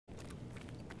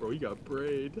Bro, you got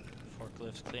braid.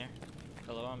 Forklift's clear.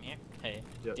 Hello, I'm here. Hey,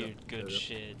 Yep, dude, yep, good yep.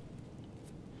 shit.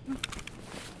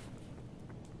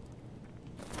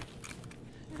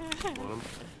 Want him?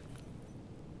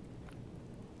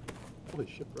 Holy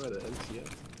shit, bro, the MCS.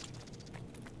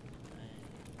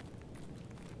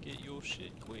 Get your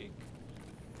shit quick.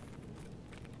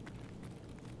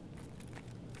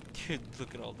 Dude,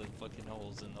 look at all the fucking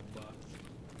holes in the box.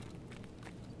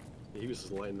 Yeah, he was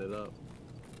just lighting it up.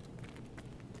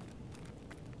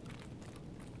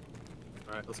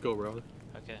 Alright, let's go, bro.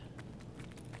 Okay.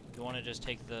 You want to just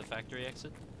take the factory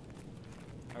exit?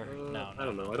 Or no, I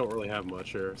don't know. I don't really have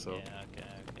much here, so Yeah, okay.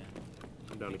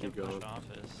 I'm down You to keep can push going.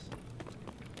 office.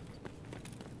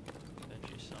 Bet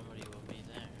you somebody will be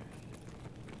there.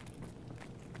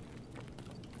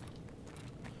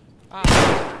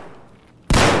 Ah!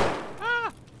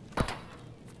 Ah!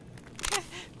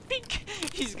 Pink!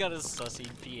 He's got a sussy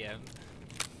PM.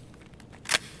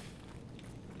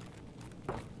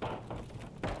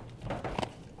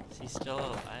 Is he still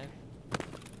alive?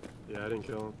 Yeah, I didn't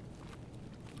kill him.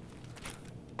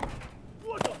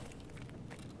 What the?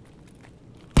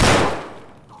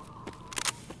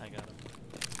 I got him.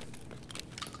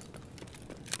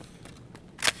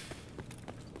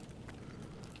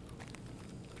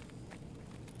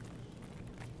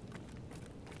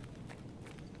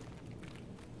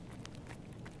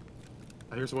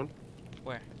 Here's one.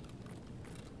 Where?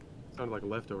 Sounded like a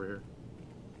left over here.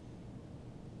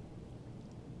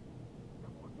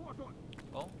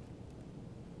 Oh?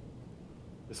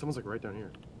 Yeah, someone's like right down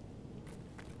here.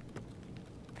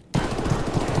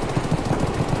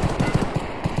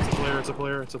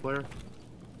 It's a player.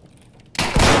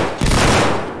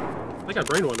 I think I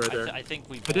brained one right there. I think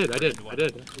we both I did. brained one.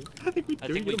 I think we I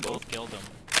think we both killed him.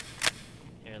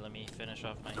 Here, let me finish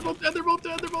off my... They're both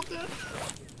dead.